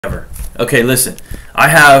Ever. Okay, listen, I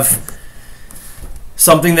have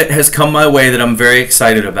something that has come my way that I'm very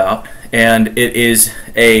excited about, and it is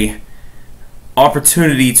a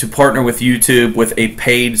opportunity to partner with YouTube with a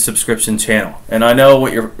paid subscription channel. And I know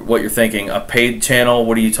what you're thinking, a paid channel,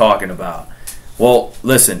 what are you talking about? Well,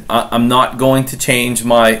 listen, I'm not going to change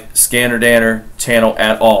my ScannerDanner channel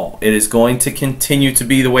at all. It is going to continue to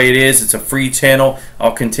be the way it is. It's a free channel.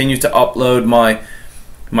 I'll continue to upload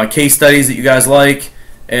my case studies that you guys like,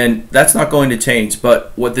 and that's not going to change.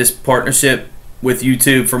 But what this partnership with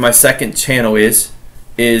YouTube for my second channel is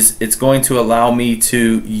it's going to allow me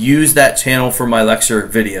to use that channel for my lecture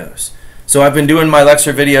videos. So I've been doing my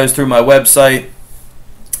lecture videos through my website,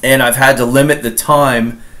 and I've had to limit the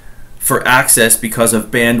time for access because of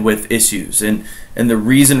bandwidth issues. And the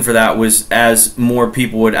reason for that was, as more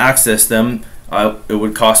people would access them, it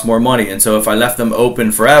would cost more money. And so if I left them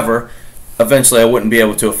open forever, eventually I wouldn't be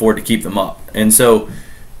able to afford to keep them up. And so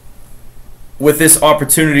with this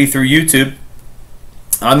opportunity through YouTube,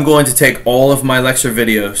 I'm going to take all of my lecture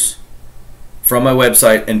videos from my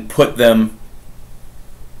website and put them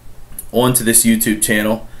onto this YouTube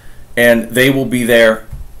channel, and they will be there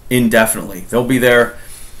indefinitely. They'll be there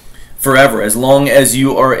forever. As long as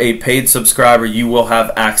you are a paid subscriber, you will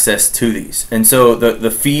have access to these. And so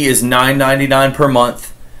the fee is $9.99 per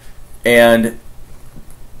month, and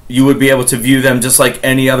you would be able to view them just like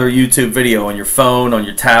any other YouTube video on your phone, on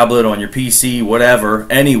your tablet, on your PC, whatever,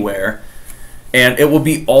 anywhere. And it will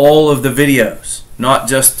be all of the videos, not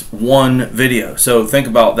just one video. So think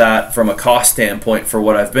about that from a cost standpoint for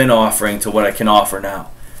what I've been offering to what I can offer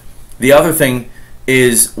now. The other thing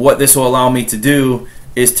is, what this will allow me to do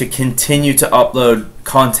is to continue to upload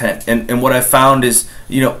content. And what I found is,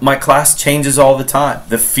 my class changes all the time.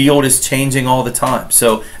 The field is changing all the time.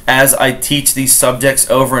 So as I teach these subjects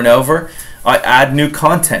over and over, I add new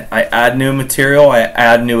content, I add new material, I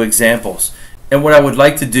add new examples. And what I would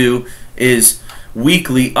like to do is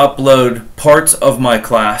weekly upload parts of my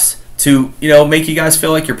class to, make you guys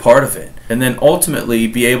feel like you're part of it. And then ultimately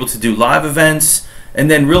be able to do live events,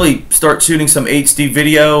 and then really start shooting some HD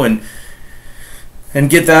video and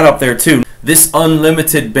get that up there too. This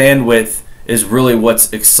unlimited bandwidth is really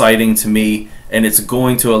what's exciting to me, and it's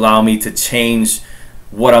going to allow me to change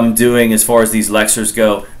what I'm doing as far as these lectures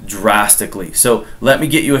go drastically. So let me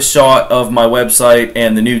get you a shot of my website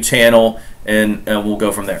and the new channel, and we'll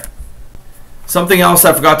go from there. Something else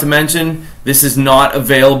I forgot to mention, this is not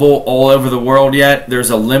available all over the world yet. There's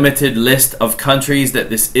a limited list of countries that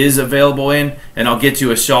this is available in, and I'll get you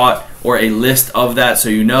a shot or a list of that so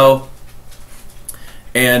you know.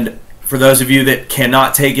 And for those of you that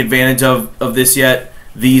cannot take advantage of this yet,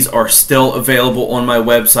 these are still available on my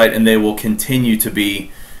website, and they will continue to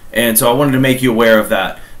be. And so I wanted to make you aware of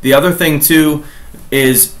that. The other thing too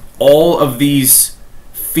is, all of these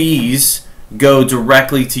fees go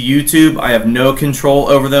directly to YouTube. I have no control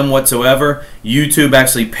over them whatsoever. YouTube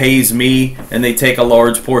actually pays me, and they take a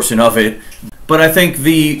large portion of it. But I think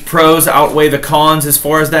the pros outweigh the cons as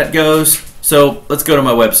far as that goes. So let's go to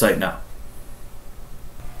my website now.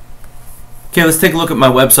 Okay, let's take a look at my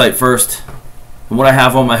website first. And what I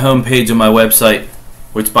have on my home page of my website,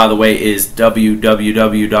 which by the way is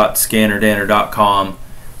www.scannerdanner.com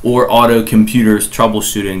or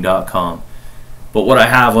autocomputerstroubleshooting.com. But what I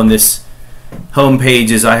have on this home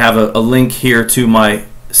page is I have a link here to my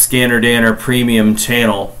ScannerDanner Premium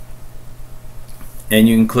channel, and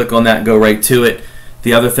you can click on that and go right to it.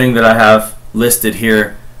 The other thing that I have listed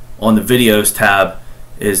here on the videos tab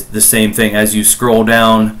is the same thing. As you scroll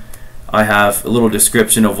down, I have a little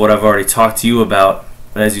description of what I've already talked to you about.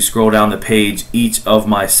 But as you scroll down the page, each of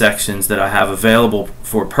my sections that I have available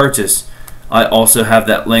for purchase, I also have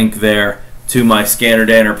that link there to my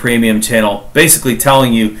ScannerDanner Premium channel, basically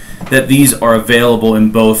telling you that these are available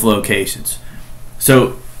in both locations.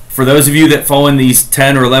 So for those of you that fall in these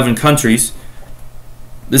 10 or 11 countries,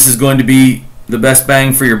 this is going to be the best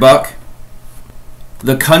bang for your buck.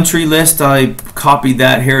 The country list, I copied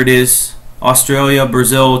that. Here it is. Australia,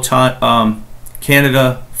 Brazil, China,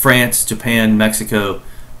 Canada, France, Japan, Mexico,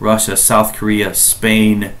 Russia, South Korea,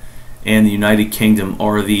 Spain, and the United Kingdom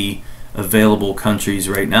are the available countries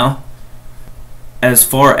right now. As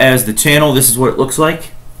far as the channel, this is what it looks like.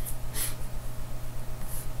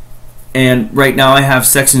 And right now I have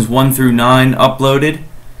sections 1 through 9 uploaded,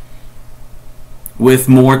 with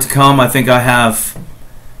more to come. I think I have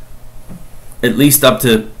at least up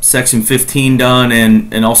to section 15 done,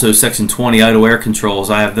 and also section 20 idle air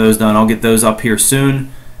controls. I have those done. I'll get those up here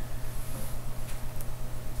soon.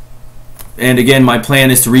 And again, my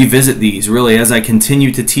plan is to revisit these really as I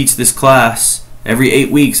continue to teach this class. Every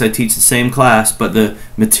 8 weeks I teach the same class, but the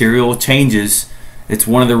material changes It's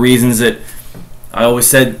one of the reasons that I always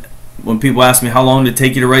said when people ask me how long did it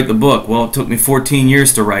take you to write the book, well, it took me 14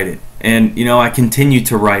 years to write it, and I continue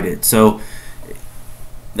to write it. So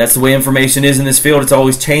that's the way information is in this field. It's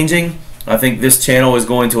always changing. I think this channel is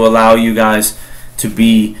going to allow you guys to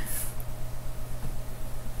be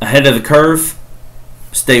ahead of the curve.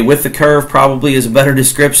 Stay with the curve probably is a better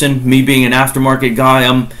description. Me being an aftermarket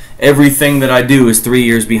guy, everything that I do is 3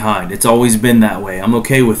 years behind. It's always been that way. I'm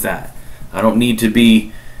okay with that. I don't need to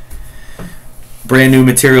be brand new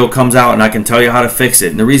material comes out and I can tell you how to fix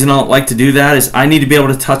it. And the reason I don't like to do that is I need to be able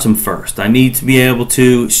to touch them first. I need to be able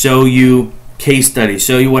to show you case studies,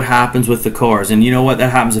 show you what happens with the cars. And you know what?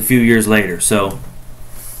 That happens a few years later. So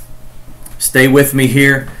stay with me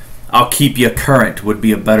here. I'll keep you current would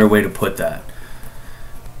be a better way to put that.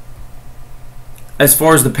 As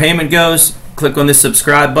far as the payment goes, click on this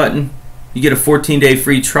subscribe button. You get a 14-day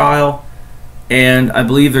free trial, and I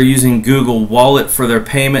believe they're using Google Wallet for their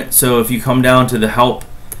payment. So if you come down to the help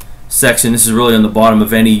section, this is really on the bottom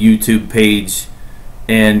of any YouTube page,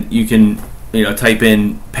 and you can type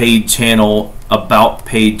in paid channel, about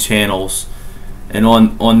paid channels, and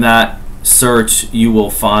on that search you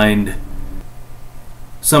will find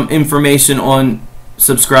some information on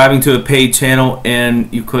subscribing to a paid channel,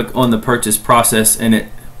 and you click on the purchase process and it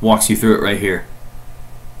walks you through it right here.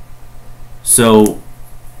 So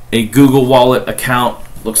a Google Wallet account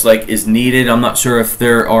looks like is needed. I'm not sure if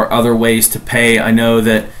there are other ways to pay. I know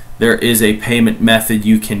that there is a payment method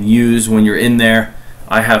you can use when you're in there.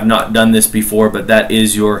 I have not done this before, but that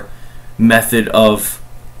is your method of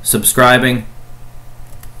subscribing.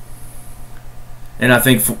 And I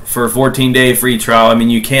think for a 14-day free trial, I mean,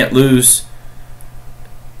 you can't lose.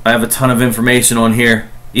 I have a ton of information on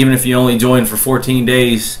here. Even if you only join for 14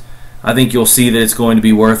 days, I think you'll see that it's going to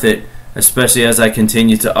be worth it, especially as I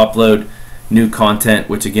continue to upload new content,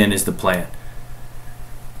 which again is the plan.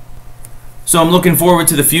 So I'm looking forward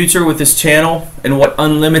to the future with this channel and what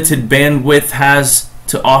unlimited bandwidth has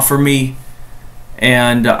to offer me,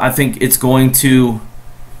 and I think it's going to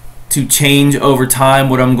change over time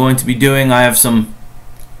what I'm going to be doing. I have some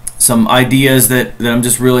ideas that I'm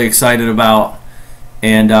just really excited about,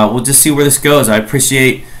 and we'll just see where this goes. I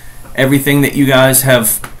appreciate everything that you guys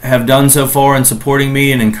have done so far in supporting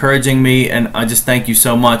me and encouraging me, and I just thank you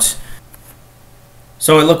so much.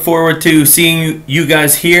 So I look forward to seeing you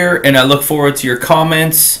guys here, and I look forward to your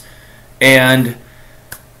comments, and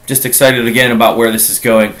just excited again about where this is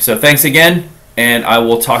going. So thanks again, and I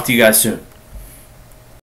will talk to you guys soon.